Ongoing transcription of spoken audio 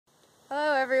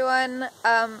everyone.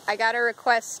 I got a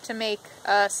request to make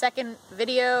a second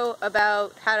video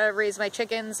about how to raise my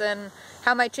chickens and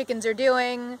how my chickens are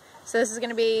doing. So this is going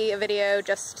to be a video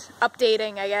just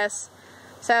updating, I guess.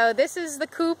 So this is the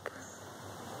coop.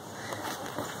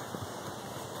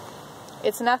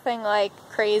 It's nothing like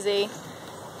crazy.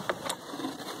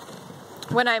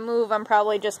 When I move, I'm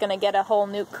probably just going to get a whole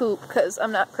new coop because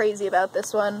I'm not crazy about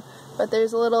this one. But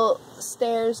there's little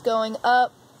stairs going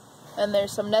up. And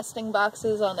there's some nesting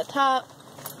boxes on the top.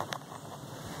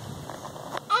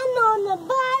 And on the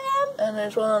bottom. And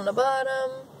there's one on the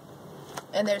bottom.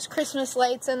 And there's Christmas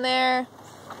lights in there.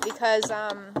 Because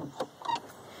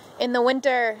in the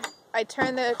winter, I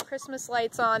turn the Christmas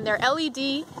lights on. They're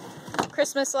LED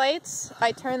Christmas lights.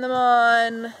 I turn them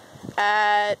on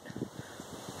at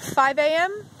 5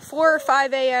 a.m. 4 or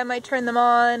 5 a.m. I turn them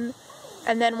on.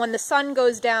 And then when the sun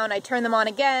goes down, I turn them on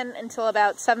again until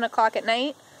about 7 o'clock at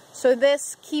night. So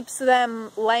this keeps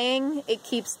them laying. It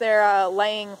keeps their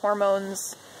laying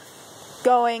hormones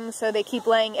going, so they keep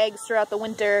laying eggs throughout the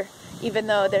winter, even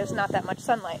though there's not that much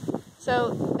sunlight.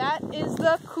 So that is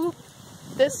the coop.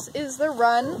 This is the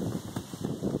run.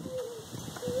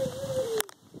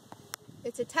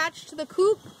 It's attached to the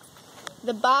coop.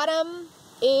 The bottom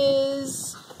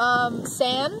is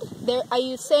sand. I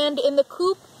use sand in the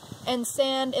coop and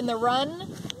sand in the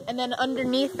run. And then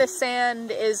underneath the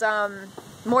sand is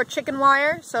more chicken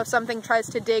wire, so if something tries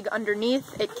to dig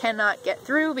underneath, it cannot get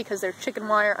through because there's chicken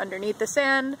wire underneath the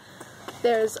sand.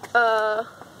 There's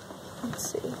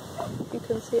let's see if you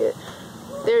can see it.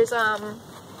 There's a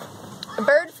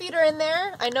bird feeder in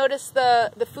there. I noticed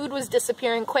the food was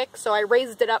disappearing quick, so I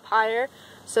raised it up higher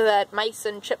so that mice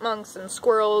and chipmunks and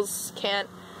squirrels can't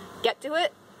get to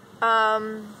it.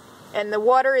 And the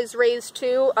water is raised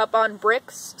too, up on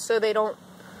bricks, so they don't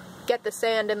get the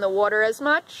sand in the water as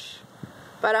much.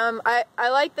 But I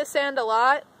like the sand a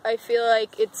lot. I feel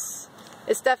like it's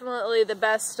definitely the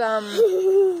best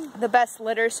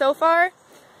litter so far.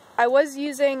 I was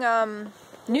using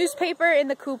newspaper in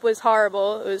the coop. Was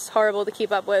horrible. It was horrible to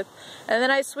keep up with. And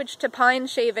then I switched to pine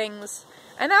shavings,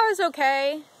 and that was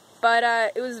okay. But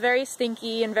it was very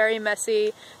stinky and very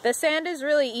messy. The sand is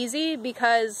really easy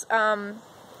because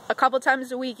a couple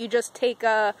times a week you just take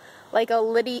a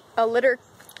litter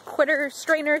quitter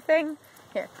strainer thing.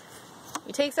 Here.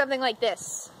 You take something like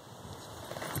this,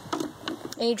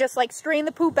 and you just like strain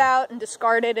the poop out and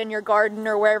discard it in your garden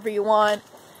or wherever you want,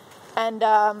 and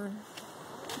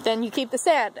then you keep the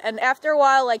sand. And after a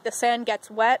while, like, the sand gets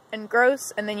wet and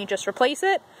gross, and then you just replace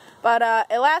it. But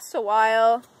it lasts a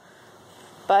while.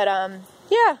 But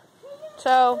yeah.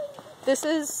 So this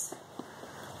is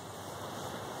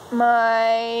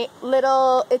my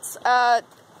little. It's a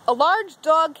large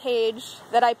dog cage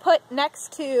that I put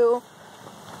next to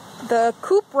the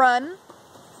coop run,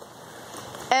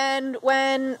 and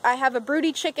when I have a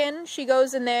broody chicken, she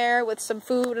goes in there with some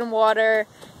food and water,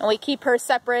 and we keep her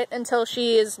separate until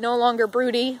she is no longer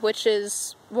broody, which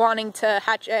is wanting to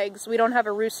hatch eggs. We don't have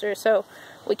a rooster, so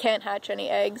we can't hatch any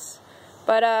eggs.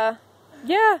 But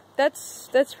yeah, that's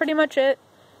pretty much it.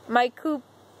 My coop,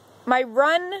 my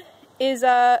run is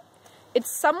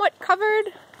it's somewhat covered.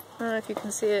 I don't know if you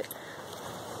can see it.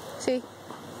 See,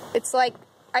 it's like,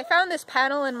 I found this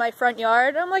panel in my front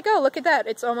yard. I'm like, oh, look at that.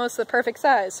 It's almost the perfect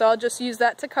size. So I'll just use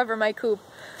that to cover my coop.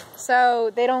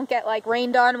 So they don't get, like,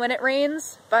 rained on when it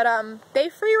rains. But they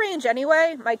free range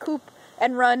anyway. My coop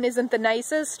and run isn't the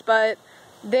nicest, but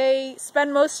they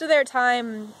spend most of their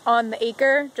time on the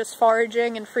acre, just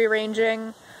foraging and free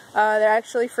ranging. They're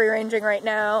actually free ranging right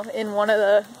now in one of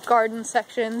the garden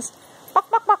sections.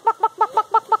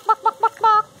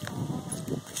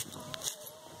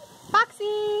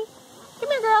 Foxy! Come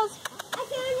here, girls.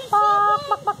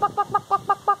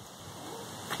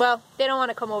 Well, they don't want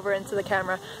to come over into the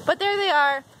camera. But there they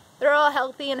are. They're all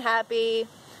healthy and happy.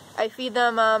 I feed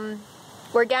them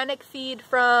organic feed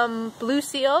from Blue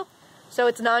Seal. So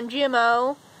it's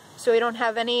non-GMO. So we don't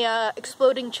have any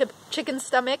exploding chicken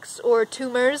stomachs or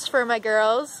tumors for my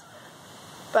girls.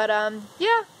 But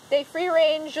yeah, they free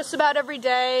range just about every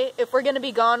day. If we're going to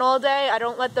be gone all day, I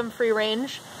don't let them free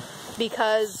range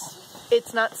because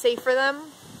it's not safe for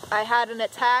them. I had an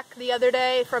attack the other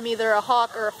day from either a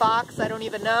hawk or a fox, I don't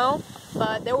even know.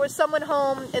 But there was someone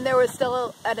home and there was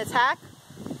still an attack.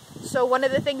 So one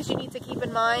of the things you need to keep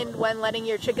in mind when letting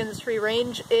your chickens free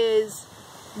range is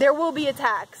there will be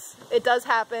attacks. It does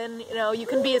happen. You know, you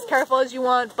can be as careful as you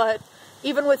want, but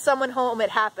even with someone home,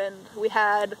 it happened. We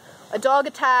had a dog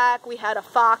attack, we had a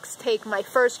fox take my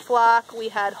first flock, we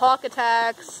had hawk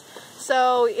attacks.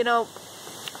 So, you know,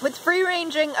 with free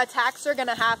ranging, attacks are going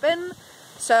to happen.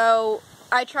 So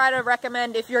I try to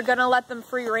recommend, if you're gonna let them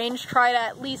free range, try to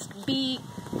at least be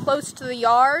close to the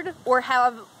yard or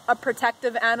have a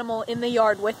protective animal in the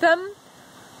yard with them.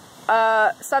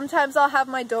 Sometimes I'll have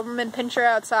my Doberman Pinscher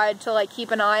outside to like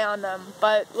keep an eye on them,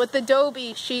 but with the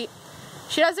Dobie, she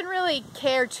doesn't really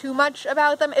care too much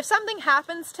about them. If something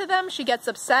happens to them, she gets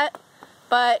upset,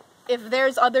 but if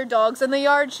there's other dogs in the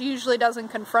yard, she usually doesn't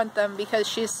confront them because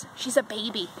she's a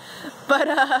baby.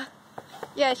 But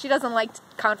yeah, she doesn't like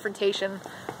confrontation.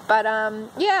 But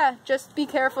yeah, just be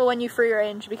careful when you free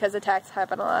range because attacks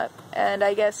happen a lot. And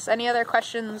I guess any other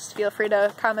questions, feel free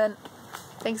to comment.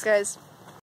 Thanks, guys.